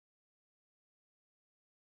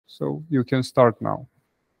So you can start now.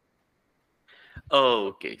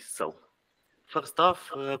 Okay, so first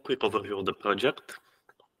off, a quick overview of the project.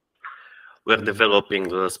 We're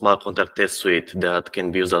developing a smart contract test suite that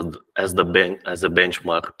can be used as a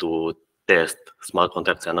benchmark to test smart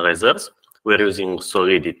contracts analyzers. We're using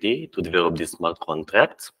Solidity to develop these smart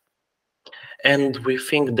contracts. And we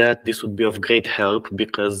think that this would be of great help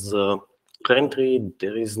because currently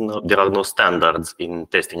there are no standards in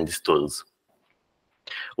testing these tools.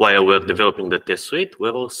 While we're developing the test suite,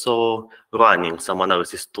 we're also running some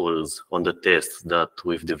analysis tools on the tests that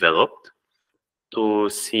we've developed to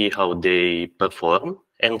see how they perform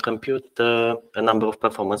and compute a number of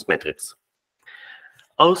performance metrics.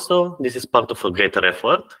 Also, this is part of a greater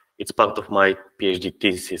effort. It's part of my PhD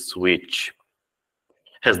thesis, which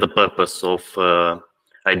has the purpose of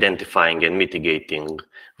identifying and mitigating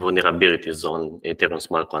vulnerabilities on Ethereum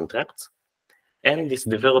smart contracts. And it's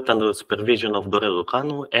developed under the supervision of Dorel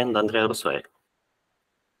Lucanu and Andreea Rusoae.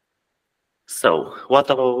 So, what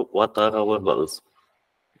are our goals?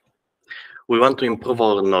 We want to improve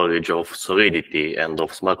our knowledge of Solidity and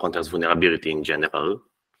of smart contracts vulnerability in general.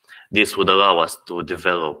 This would allow us to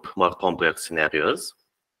develop more complex scenarios.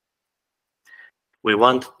 We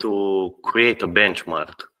want to create a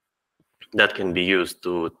benchmark that can be used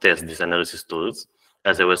to test these analysis tools.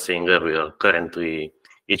 As I was saying earlier, currently,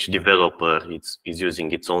 each developer is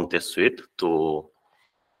using its own test suite to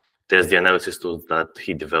test the analysis tools that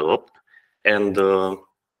he developed. And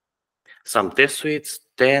some test suites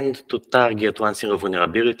tend to target one single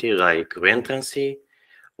vulnerability, like reentrancy,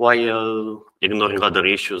 while ignoring other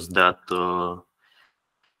issues that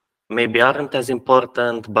maybe aren't as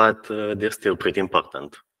important, but they're still pretty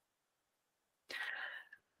important.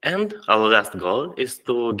 And our last goal is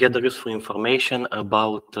to gather useful information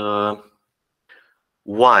about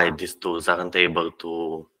why these tools aren't able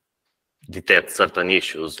to detect certain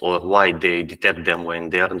issues or why they detect them when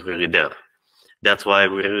they aren't really there. That's why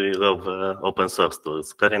we really love open source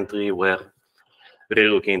tools. Currently, we're really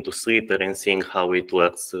looking into Slither and seeing how it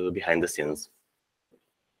works behind the scenes.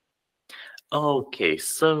 Okay,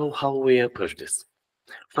 so how we approach this?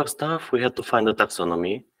 First off, we had to find a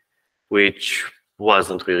taxonomy, which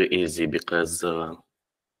wasn't really easy because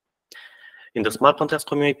in the smart contracts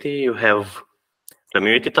community, you have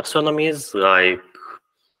community taxonomies like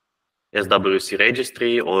SWC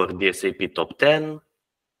registry or the SAP top 10,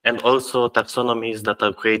 and also taxonomies that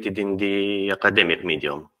are created in the academic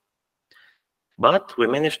medium. But we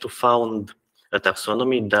managed to find a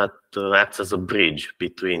taxonomy that acts as a bridge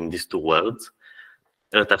between these two worlds,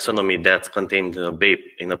 a taxonomy that's contained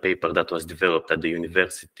in a paper that was developed at the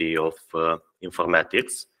University of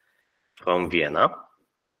Informatics from Vienna.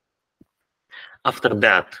 After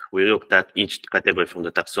that, we looked at each category from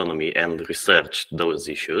the taxonomy and researched those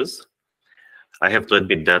issues. I have to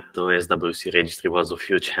admit that the SWC registry was of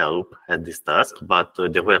huge help at this task, but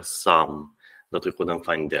there were some that we couldn't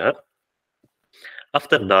find there.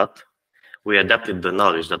 After that, we adapted the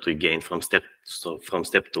knowledge that we gained from step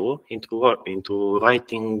 2 into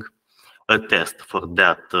writing a test for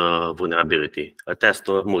that vulnerability, a test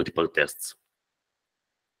or multiple tests.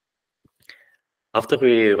 After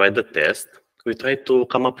we write the test, we try to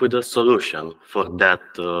come up with a solution for that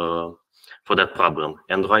problem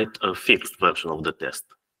and write a fixed version of the test.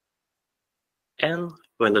 And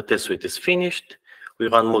when the test suite is finished, we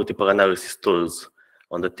run multiple analysis tools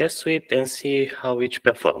on the test suite and see how each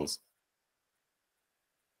performs.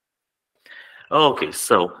 Okay,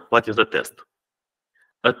 so what is a test?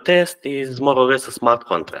 A test is more or less a smart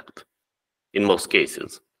contract in most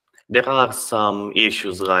cases. There are some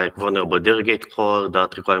issues like vulnerable delegate call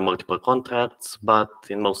that require multiple contracts, but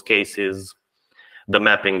in most cases, the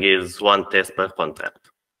mapping is one test per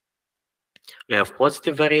contract. We have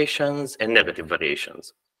positive variations and negative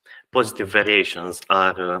variations. Positive variations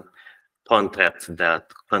are contracts that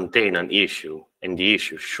contain an issue, and the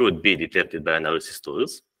issue should be detected by analysis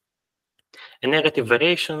tools. And negative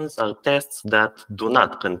variations are tests that do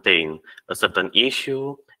not contain a certain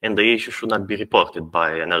issue, and the issue should not be reported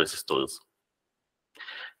by analysis tools.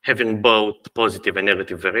 Having both positive and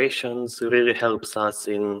negative variations really helps us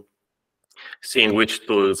in seeing which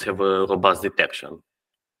tools have a robust detection.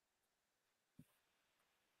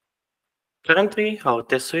 Currently, our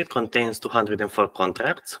test suite contains 204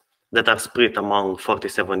 contracts that are split among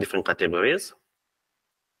 47 different categories.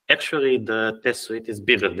 Actually, the test suite is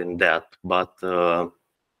bigger than that, but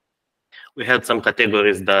we had some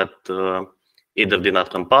categories that either did not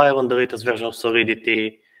compile on the latest version of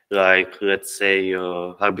Solidity, like, let's say,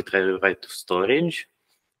 arbitrary write to storage,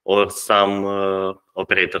 or some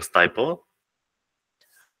operators typo.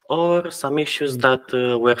 or some issues that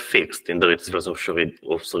were fixed in the latest version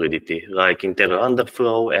of Solidity, like interior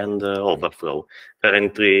underflow and overflow.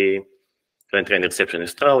 Currently, an exception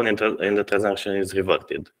is thrown and the transaction is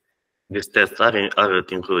reverted. These tests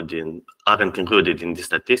aren't included in the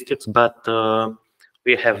statistics, but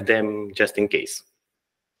we have them just in case.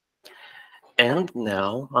 And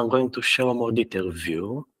now I'm going to show a more detailed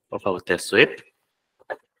view of our test suite.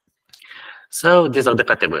 So these are the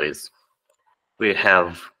categories. We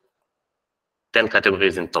have 10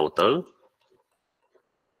 categories in total.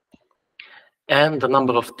 And the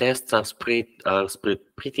number of tests are split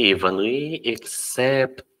pretty evenly,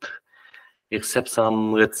 except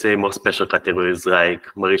some, let's say, more special categories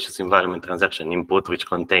like malicious environment transaction input, which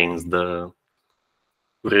contains the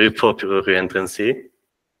really popular reentrancy,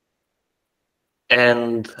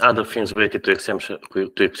 and other things related to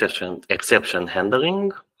exception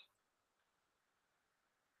handling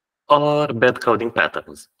or bad coding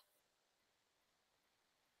patterns.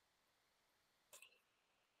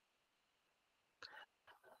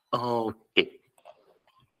 Okay.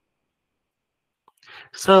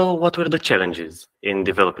 So what were the challenges in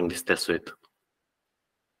developing this test suite?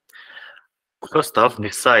 First off,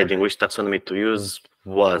 deciding which taxonomy to use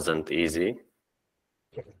wasn't easy,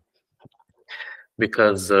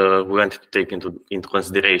 because we wanted to take into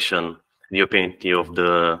consideration the opinion of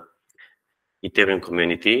the Ethereum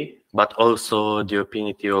community, but also the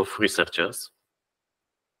opinion of researchers.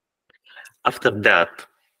 After that,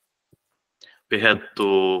 we had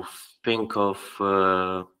to think of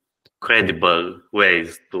credible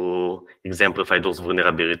ways to exemplify those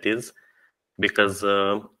vulnerabilities, because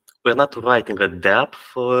we're not writing a DApp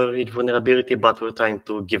for each vulnerability, but we're trying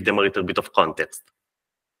to give them a little bit of context.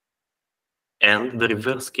 And the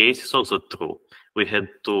reverse case is also true. We had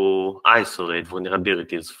to isolate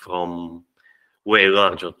vulnerabilities from way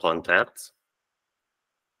larger contracts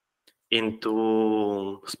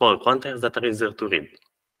into small contracts that are easier to read.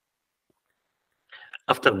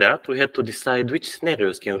 After that, we had to decide which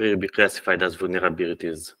scenarios can really be classified as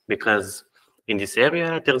vulnerabilities, because in this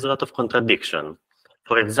area, there's a lot of contradiction.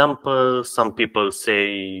 For example, some people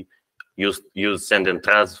say use send and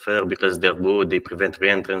transfer because they're good, they prevent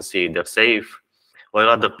reentrancy, they're safe. While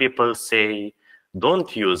other people say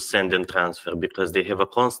don't use send and transfer because they have a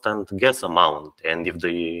constant guess amount, and if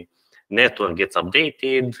the network gets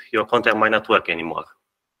updated, your contract might not work anymore.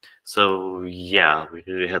 So yeah, we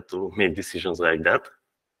really had to make decisions like that.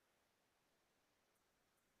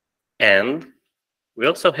 And we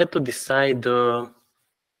also had to decide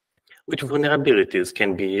which vulnerabilities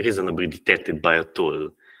can be reasonably detected by a tool,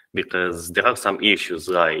 because there are some issues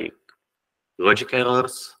like logic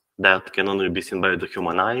errors that can only be seen by the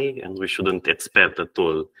human eye, and we shouldn't expect a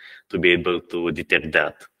tool to be able to detect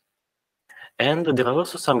that. And there are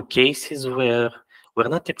also some cases where we're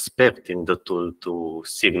not expecting the tool to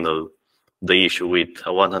signal the issue with a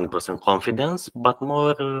 100% confidence, but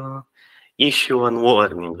more issue a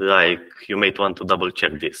warning, like you might want to double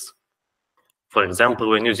check this. For example,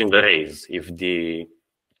 when using arrays, if the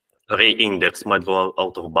array index might go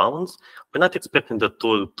out of bounds, we're not expecting the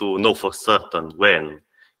tool to know for certain when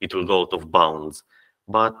it will go out of bounds.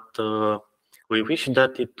 But we wish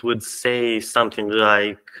that it would say something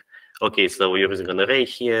like, okay, so you're using an array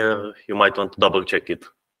here, you might want to double check it.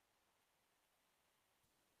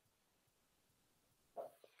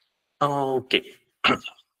 Okay.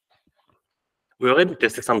 We already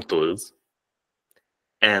tested some tools,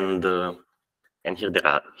 and here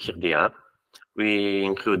they are. We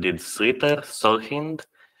included Slither, Solhind,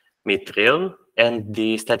 Mithril, and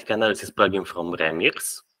the static analysis plugin from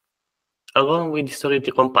Remix, along with the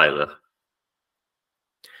Solidity compiler.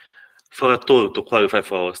 For a tool to qualify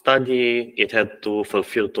for our study, it had to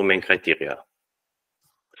fulfill two main criteria: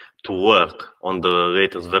 to work on the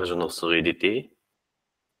latest version of Solidity,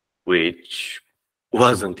 which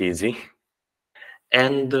wasn't easy,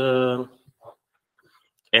 and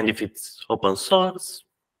if it's open source,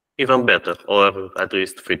 even better, or at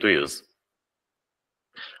least free to use.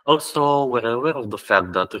 Also, we're aware of the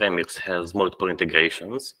fact that Remix has multiple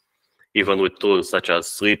integrations, even with tools such as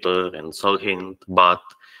Slither and Solhind, but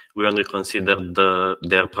we only considered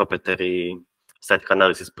their proprietary static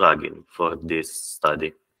analysis plugin for this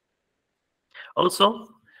study. Also,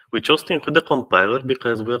 we chose to include the compiler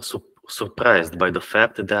because we're surprised by the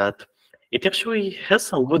fact that it actually has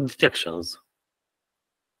some good detections.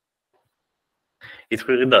 It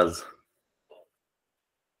really does.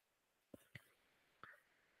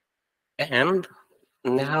 And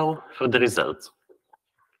now for the results.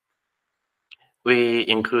 We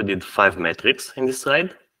included 5 metrics in this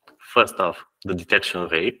slide. First off, the detection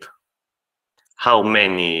rate. How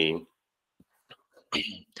many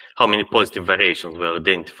how many positive variations were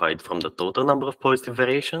identified from the total number of positive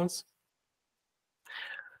variations,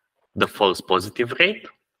 the false positive rate,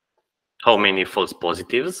 how many false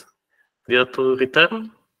positives did it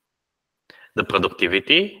return, the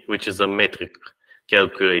productivity, which is a metric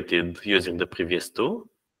calculated using the previous two,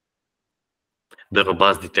 the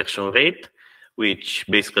robust detection rate, which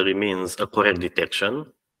basically means a correct detection.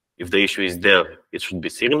 If the issue is there, it should be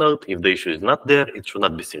signaled. If the issue is not there, it should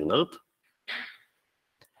not be signaled.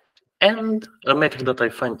 And a metric that I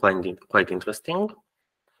find quite interesting,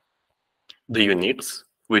 the uniques,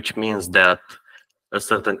 which means that a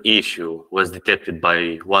certain issue was detected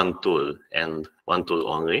by one tool and one tool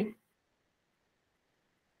only.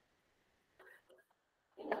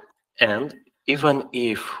 And even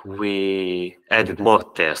if we added more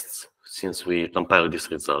tests since we compiled these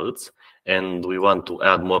results and we want to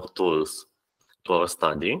add more tools to our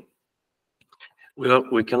study,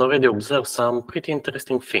 we can already observe some pretty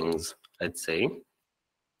interesting things, I'd say.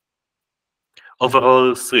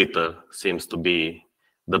 Overall, Slither seems to be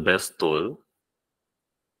the best tool.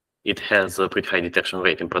 It has a pretty high detection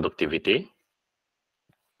rate and productivity,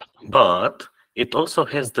 but it also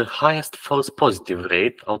has the highest false positive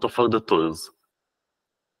rate out of all the tools.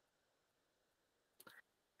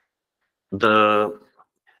 The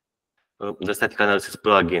static analysis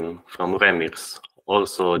plugin from Remix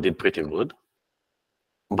also did pretty good,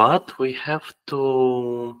 but we have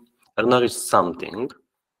to acknowledge something.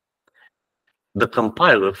 The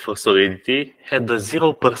compiler for Solidity had a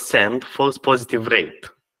 0% false positive rate.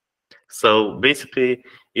 So basically,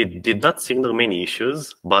 it did not signal many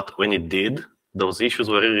issues, but when it did, those issues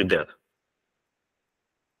were really there.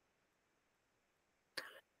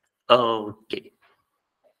 Okay.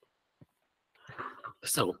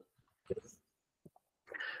 So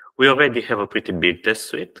we already have a pretty big test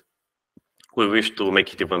suite. We wish to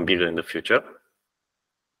make it even bigger in the future.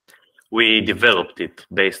 We developed it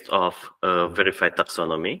based off a verified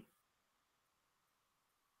taxonomy.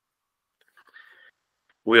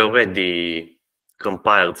 We already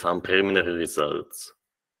compiled some preliminary results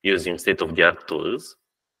using state-of-the-art tools.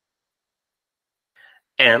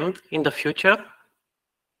 And in the future,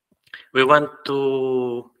 we want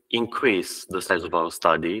to increase the size of our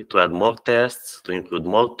study, to add more tests, to include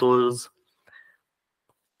more tools,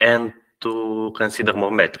 and to consider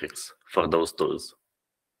more metrics for those tools.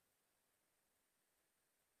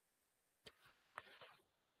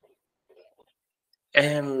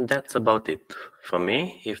 And that's about it for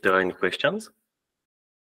me. If there are any questions.